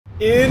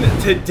In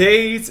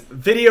today's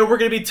video, we're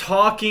going to be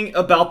talking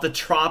about the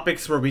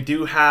tropics, where we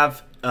do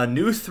have a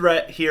new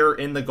threat here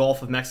in the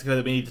Gulf of Mexico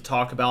that we need to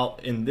talk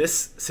about. In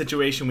this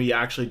situation, we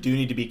actually do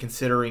need to be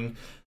considering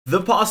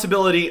the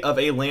possibility of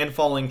a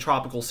landfalling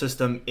tropical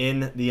system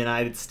in the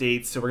United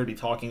States. So we're going to be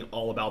talking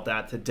all about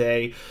that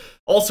today.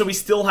 Also, we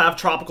still have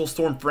Tropical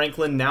Storm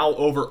Franklin now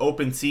over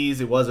open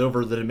seas. It was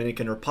over the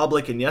Dominican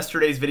Republic. In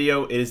yesterday's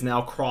video, it is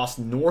now crossed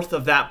north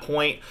of that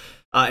point.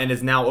 And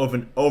is now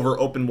over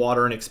open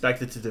water and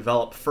expected to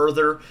develop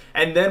further.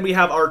 And then we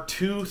have our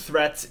two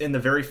threats in the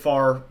very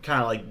far,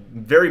 kind of like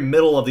very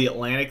middle of the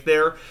Atlantic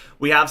there.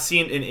 We have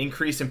seen an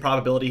increase in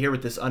probability here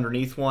with this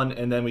underneath one,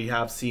 and then we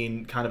have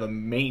seen kind of a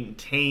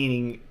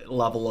maintaining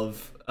level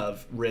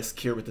of risk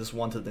here with this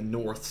one to the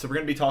north. So we're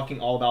going to be talking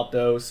all about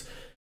those.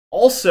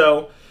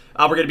 Also,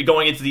 we're going to be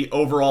going into the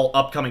overall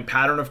upcoming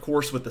pattern, of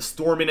course, with the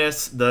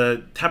storminess,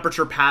 the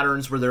temperature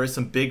patterns where there is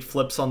some big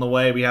flips on the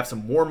way. We have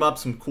some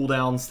warm-ups, some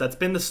cool-downs. That's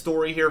been the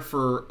story here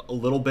for a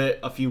little bit,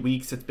 a few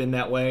weeks. It's been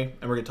that way,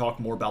 and we're going to talk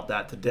more about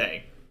that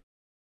today.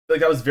 I feel like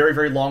that was very,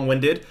 very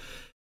long-winded.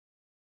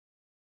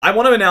 I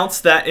want to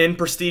announce that in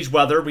Prestige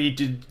Weather, we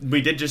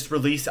did just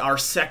release our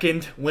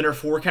second winter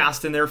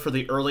forecast in there for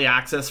the early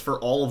access for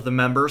all of the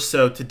members.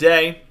 So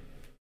today,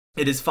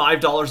 it is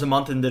 $5 a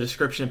month in the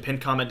description and pinned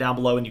comment down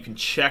below, and you can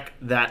check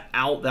that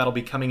out. That'll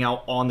be coming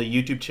out on the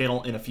YouTube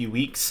channel in a few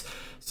weeks.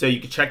 So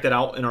you can check that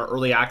out in our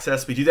early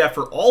access. We do that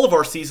for all of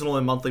our seasonal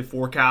and monthly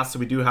forecasts. So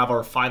we do have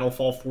our final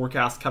fall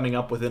forecast coming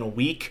up within a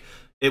week.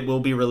 It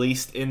will be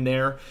released in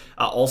there.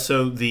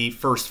 Also, the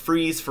first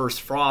freeze, first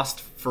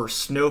frost, first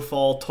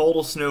snowfall,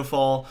 total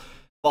snowfall,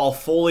 fall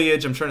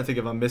foliage. I'm trying to think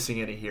if I'm missing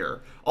any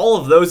here. All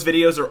of those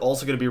videos are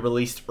also going to be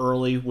released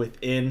early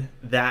within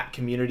that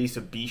community,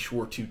 so be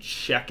sure to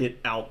check it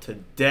out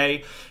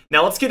today.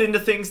 Now let's get into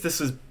things. This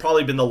has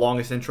probably been the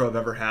longest intro I've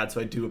ever had,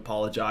 so I do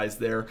apologize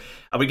there.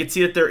 We can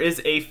see that there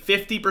is a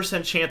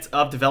 50% chance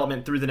of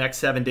development through the next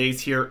 7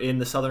 days here in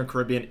the Southern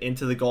Caribbean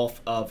into the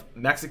Gulf of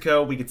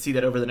Mexico. We can see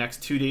that over the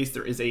next 2 days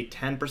there is a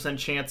 10%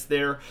 chance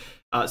there.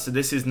 So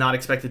this is not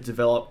expected to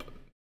develop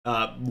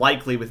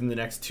likely within the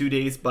next 2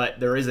 days, but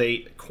there is a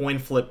coin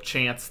flip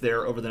chance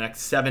there over the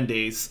next 7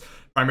 days,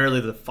 primarily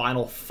the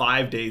final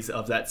 5 days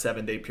of that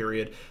 7-day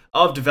period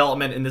of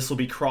development, and this will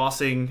be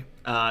crossing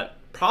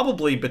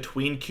probably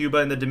between Cuba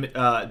and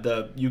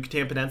the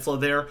Yucatan Peninsula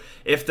there.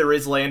 If there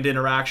is land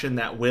interaction,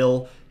 that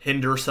will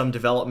hinder some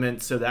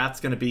development, so that's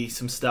going to be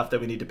some stuff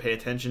that we need to pay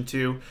attention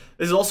to.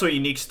 This is also a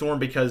unique storm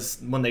because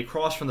when they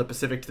cross from the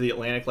Pacific to the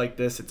Atlantic like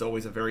this, it's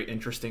always a very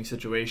interesting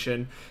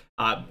situation.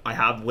 I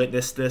have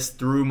witnessed this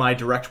through my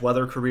direct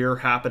weather career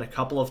happen a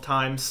couple of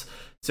times,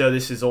 so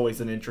this is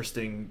always an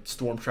interesting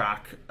storm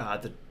track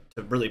to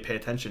really pay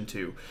attention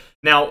to.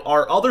 Now,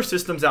 our other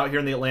systems out here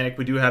in the Atlantic,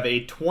 we do have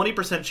a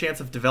 20% chance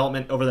of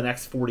development over the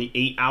next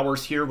 48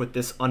 hours here with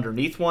this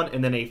underneath one,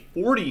 and then a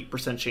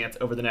 40% chance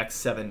over the next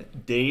 7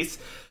 days.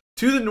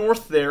 To the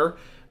north there,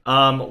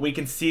 we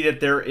can see that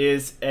there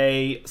is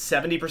a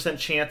 70%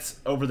 chance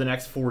over the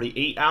next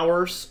 48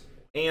 hours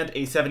and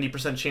a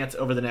 70% chance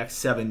over the next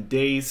 7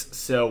 days.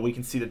 So we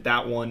can see that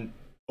that one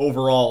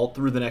overall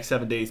through the next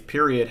 7 days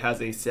period has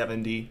a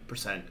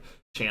 70%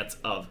 chance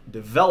of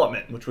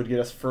development, which would get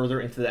us further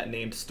into that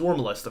named storm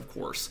list, of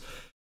course.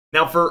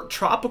 Now, for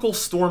Tropical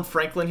Storm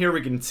Franklin here, we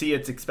can see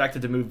it's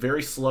expected to move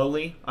very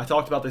slowly. I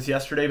talked about this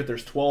yesterday, but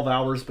there's 12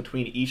 hours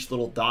between each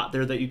little dot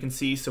there that you can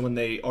see. So when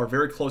they are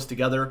very close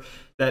together,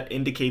 that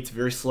indicates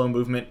very slow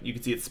movement. You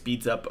can see it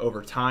speeds up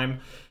over time.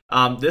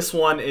 This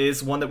one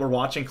is one that we're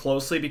watching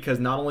closely because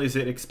not only is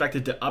it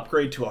expected to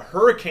upgrade to a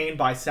hurricane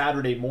by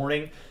Saturday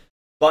morning,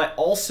 but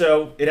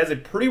also it has a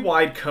pretty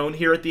wide cone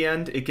here at the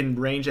end. It can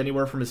range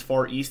anywhere from as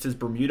far east as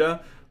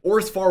Bermuda or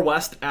as far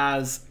west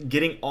as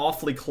getting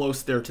awfully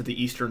close there to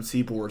the eastern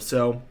seaboard.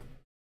 So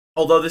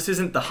although this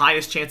isn't the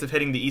highest chance of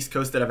hitting the East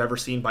Coast that I've ever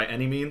seen by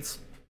any means,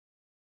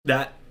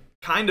 that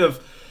kind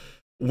of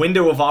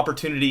window of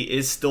opportunity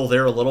is still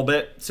there a little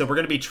bit. So we're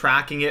going to be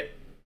tracking it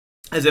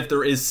as if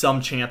there is some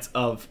chance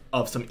of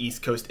some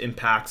East Coast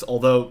impacts,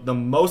 although the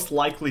most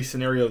likely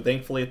scenario,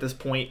 thankfully, at this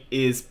point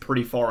is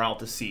pretty far out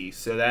to sea.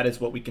 So that is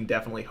what we can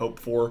definitely hope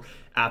for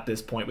at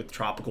this point with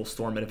Tropical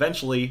Storm, and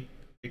eventually,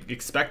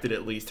 expected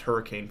at least,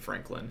 Hurricane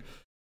Franklin.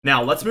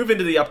 Now, let's move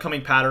into the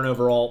upcoming pattern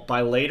overall.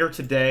 By later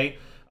today,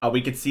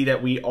 we could see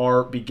that we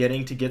are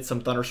beginning to get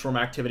some thunderstorm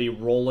activity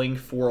rolling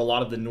for a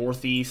lot of the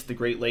Northeast, the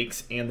Great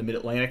Lakes, and the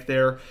Mid-Atlantic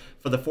there.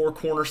 For the Four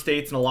Corner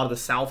states and a lot of the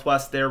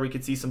Southwest there, we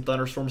could see some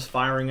thunderstorms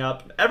firing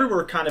up.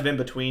 Everywhere kind of in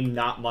between,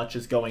 not much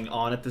is going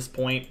on at this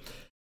point.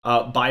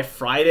 By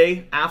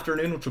Friday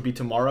afternoon, which will be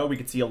tomorrow, we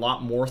could see a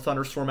lot more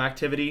thunderstorm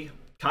activity,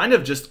 kind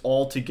of just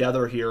all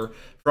together here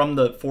from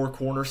the Four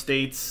Corner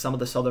states, some of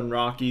the Southern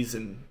Rockies,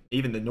 and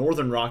even the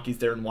Northern Rockies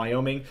there in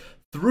Wyoming.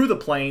 through the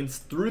plains,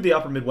 through the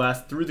upper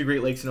Midwest, through the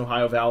Great Lakes and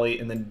Ohio Valley,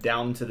 and then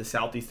down to the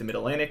southeast and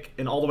mid-Atlantic,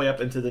 and all the way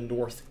up into the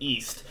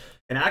northeast.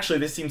 And actually,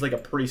 this seems like a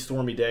pretty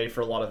stormy day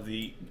for a lot of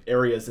the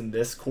areas in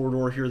this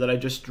corridor here that I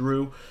just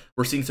drew.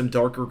 We're seeing some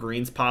darker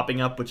greens popping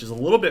up, which is a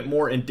little bit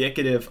more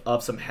indicative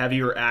of some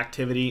heavier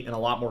activity and a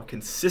lot more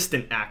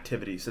consistent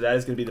activity. So that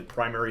is going to be the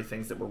primary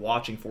things that we're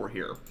watching for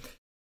here.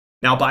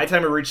 Now, by the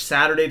time we reach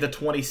Saturday the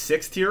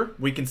 26th here,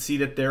 we can see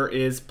that there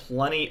is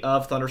plenty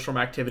of thunderstorm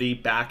activity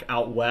back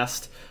out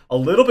west. A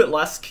little bit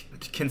less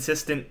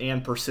consistent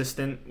and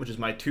persistent, which is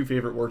my two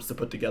favorite words to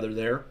put together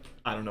there.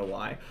 I don't know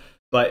why.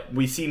 But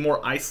we see more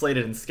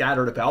isolated and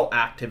scattered about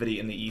activity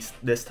in the east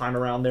this time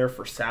around there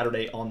for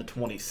Saturday on the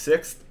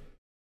 26th.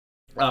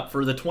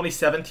 For the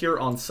 27th here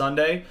on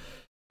Sunday,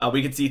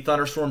 we can see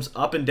thunderstorms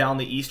up and down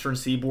the eastern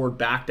seaboard,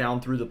 back down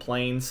through the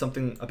plains,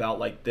 something about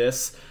like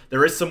this.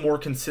 There is some more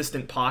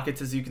consistent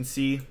pockets, as you can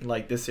see,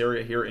 like this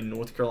area here in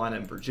North Carolina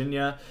and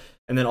Virginia,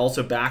 and then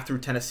also back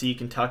through Tennessee,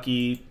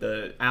 Kentucky,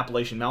 the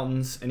Appalachian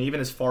Mountains, and even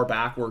as far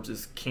backwards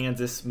as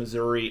Kansas,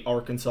 Missouri,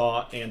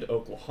 Arkansas, and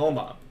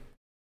Oklahoma.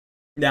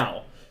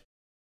 Now,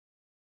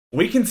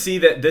 we can see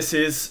that this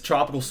is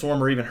Tropical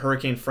Storm or even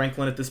Hurricane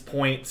Franklin at this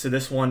point, so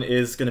this one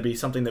is going to be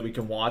something that we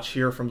can watch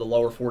here from the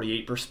lower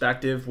 48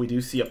 perspective. We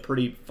do see a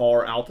pretty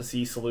far out to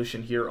sea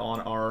solution here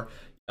on our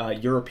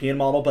European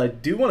model, but I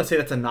do want to say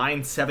that's a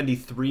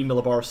 973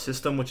 millibar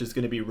system, which is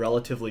going to be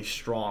relatively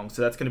strong,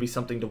 so that's going to be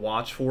something to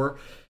watch for.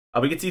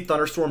 We can see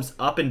thunderstorms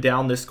up and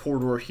down this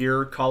corridor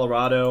here: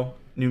 Colorado,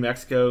 New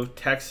Mexico,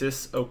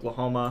 Texas,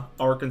 Oklahoma,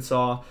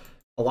 Arkansas,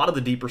 a lot of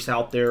the deeper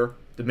south there,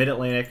 the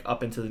mid-Atlantic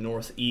up into the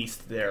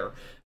northeast there.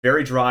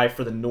 Very dry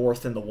for the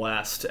north and the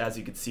west, as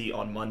you can see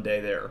on Monday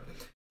there.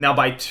 Now,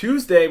 by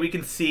Tuesday, we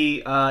can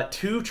see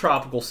two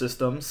tropical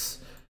systems.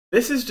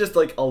 This is just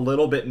like a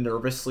little bit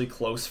nervously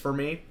close for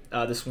me.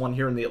 This one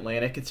here in the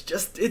Atlantic, it's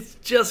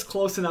just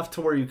close enough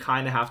to where you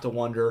kind of have to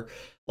wonder,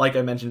 like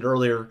I mentioned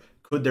earlier,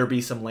 could there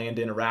be some land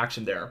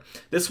interaction there?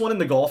 This one in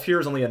the Gulf here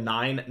is only a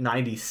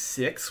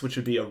 996, which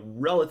would be a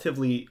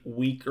relatively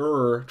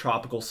weaker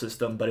tropical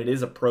system, but it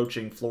is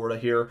approaching Florida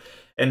here.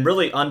 And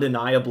really,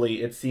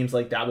 undeniably, it seems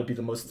like that would be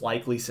the most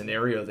likely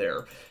scenario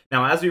there.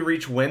 Now, as we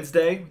reach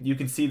Wednesday, you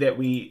can see that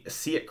we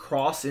see it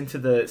cross into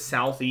the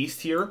southeast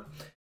here.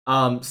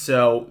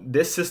 So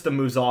this system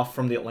moves off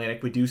from the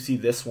Atlantic. We do see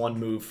this one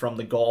move from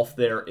the Gulf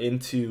there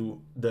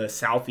into the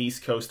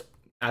southeast coast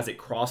as it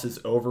crosses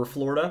over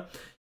Florida.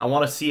 I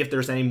want to see if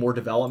there's any more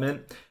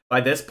development.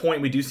 By this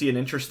point, we do see an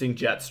interesting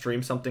jet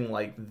stream, something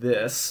like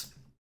this.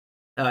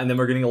 And then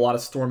we're getting a lot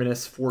of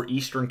storminess for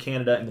eastern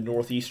Canada and the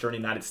northeastern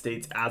United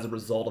States as a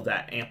result of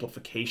that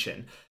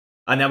amplification.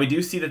 Now, we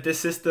do see that this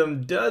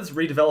system does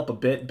redevelop a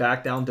bit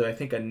back down to, I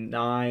think, a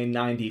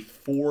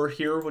 994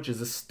 here, which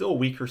is a still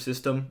weaker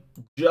system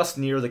just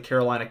near the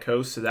Carolina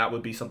coast. So that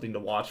would be something to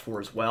watch for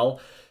as well.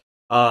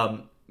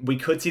 We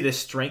could see this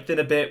strengthen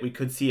a bit. We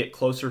could see it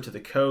closer to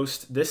the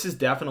coast. This is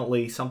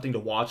definitely something to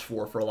watch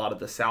for a lot of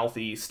the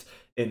southeast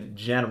in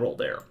general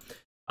there.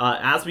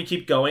 As we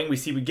keep going, we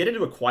get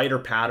into a quieter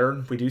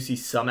pattern. We do see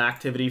some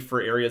activity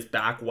for areas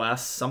back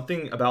west.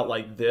 Something about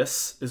like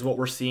this is what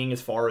we're seeing as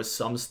far as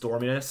some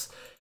storminess.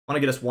 I want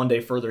to get us one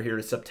day further here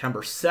to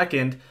September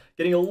 2nd,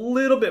 getting a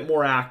little bit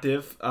more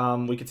active.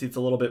 We can see it's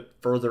a little bit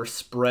further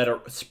spread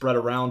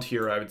around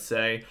here, I would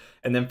say.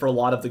 And then for a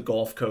lot of the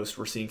Gulf Coast,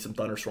 we're seeing some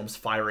thunderstorms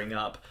firing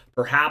up.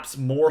 Perhaps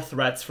more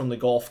threats from the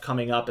Gulf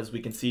coming up, as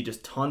we can see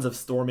just tons of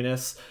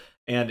storminess.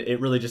 And it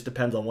really just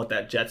depends on what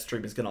that jet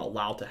stream is going to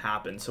allow to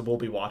happen. So we'll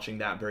be watching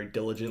that very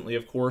diligently,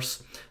 of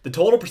course. The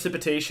total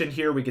precipitation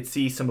here, we could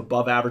see some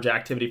above average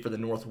activity for the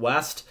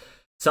Northwest.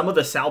 Some of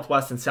the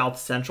Southwest and South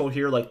Central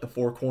here, like the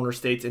Four Corner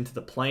states into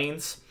the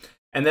plains.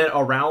 And then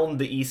around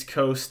the East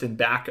Coast and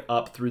back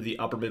up through the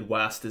upper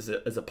Midwest is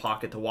a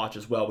pocket to watch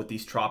as well with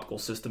these tropical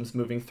systems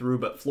moving through.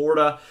 But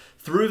Florida,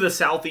 through the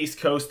southeast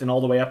coast and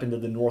all the way up into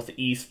the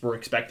northeast, we're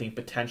expecting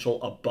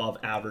potential above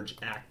average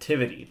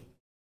activity.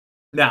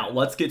 Now,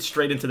 let's get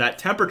straight into that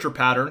temperature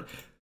pattern.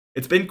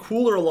 It's been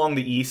cooler along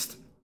the east.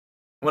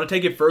 I want to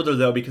take it further,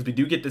 though, because we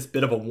do get this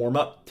bit of a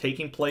warm-up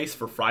taking place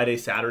for Friday,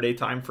 Saturday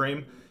time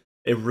frame.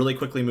 It really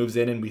quickly moves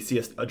in, and we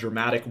see a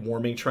dramatic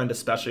warming trend,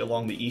 especially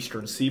along the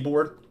eastern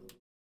seaboard.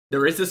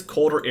 There is this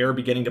colder air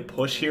beginning to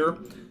push here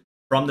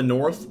from the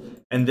north,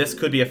 and this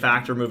could be a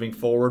factor moving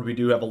forward. We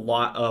do have a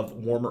lot of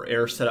warmer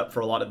air set up for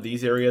a lot of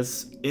these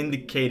areas,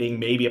 indicating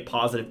maybe a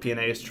positive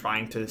PNA is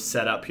trying to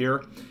set up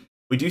here.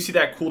 We do see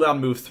that cool down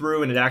move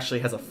through, and it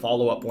actually has a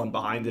follow-up one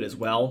behind it as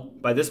well.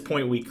 By this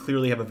point, we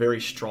clearly have a very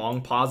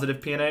strong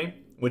positive PNA,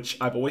 which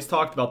I've always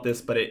talked about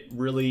this, but it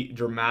really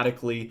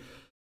dramatically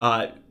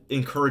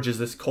encourages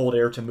this cold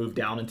air to move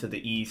down into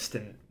the east,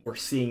 and we're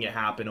seeing it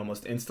happen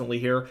almost instantly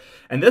here.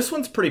 And this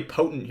one's pretty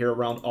potent here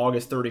around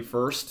August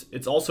 31st.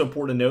 It's also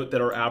important to note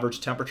that our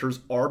average temperatures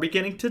are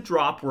beginning to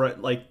drop. We're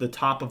at like the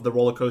top of the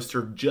roller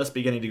coaster, just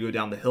beginning to go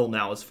down the hill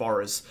now as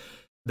far as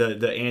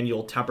the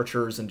annual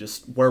temperatures and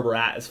just where we're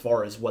at as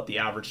far as what the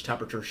average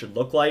temperature should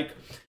look like.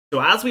 So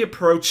as we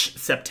approach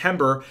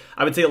September,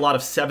 I would say a lot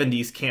of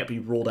 70s can't be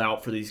ruled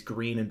out for these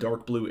green and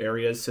dark blue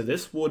areas. So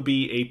this would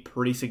be a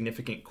pretty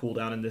significant cool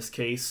down in this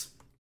case.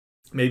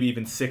 Maybe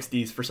even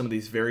 60s for some of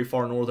these very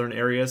far northern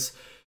areas.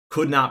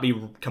 Could not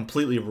be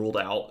completely ruled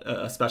out,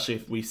 especially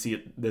if we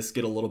see this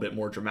get a little bit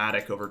more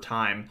dramatic over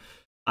time.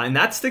 And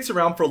that sticks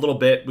around for a little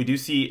bit. We do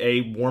see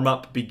a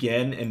warm-up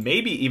begin, and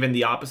maybe even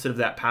the opposite of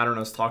that pattern I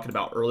was talking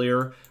about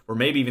earlier. We're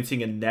maybe even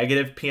seeing a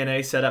negative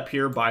PNA set up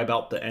here by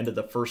about the end of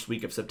the first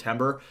week of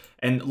September.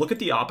 And look at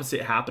the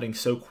opposite happening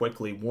so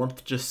quickly.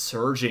 Warmth just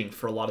surging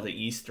for a lot of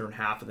the eastern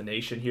half of the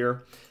nation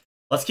here.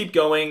 Let's keep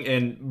going,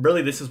 and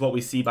really this is what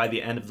we see by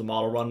the end of the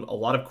model run. A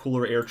lot of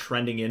cooler air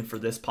trending in for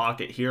this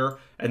pocket here,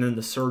 and then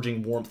the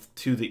surging warmth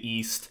to the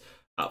east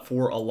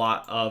for a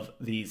lot of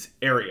these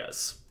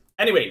areas.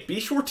 Anyway, be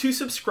sure to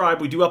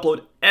subscribe. We do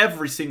upload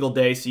every single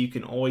day, so you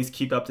can always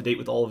keep up to date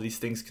with all of these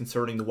things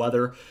concerning the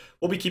weather.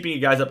 We'll be keeping you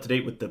guys up to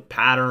date with the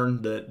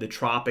pattern, the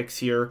tropics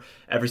here.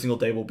 Every single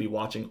day we'll be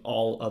watching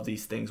all of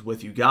these things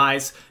with you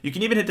guys. You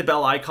can even hit the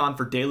bell icon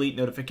for daily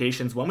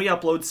notifications when we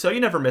upload so you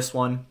never miss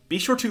one. Be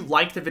sure to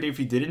like the video if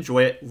you did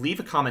enjoy it.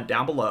 Leave a comment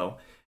down below,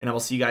 and I will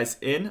see you guys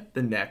in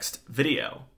the next video.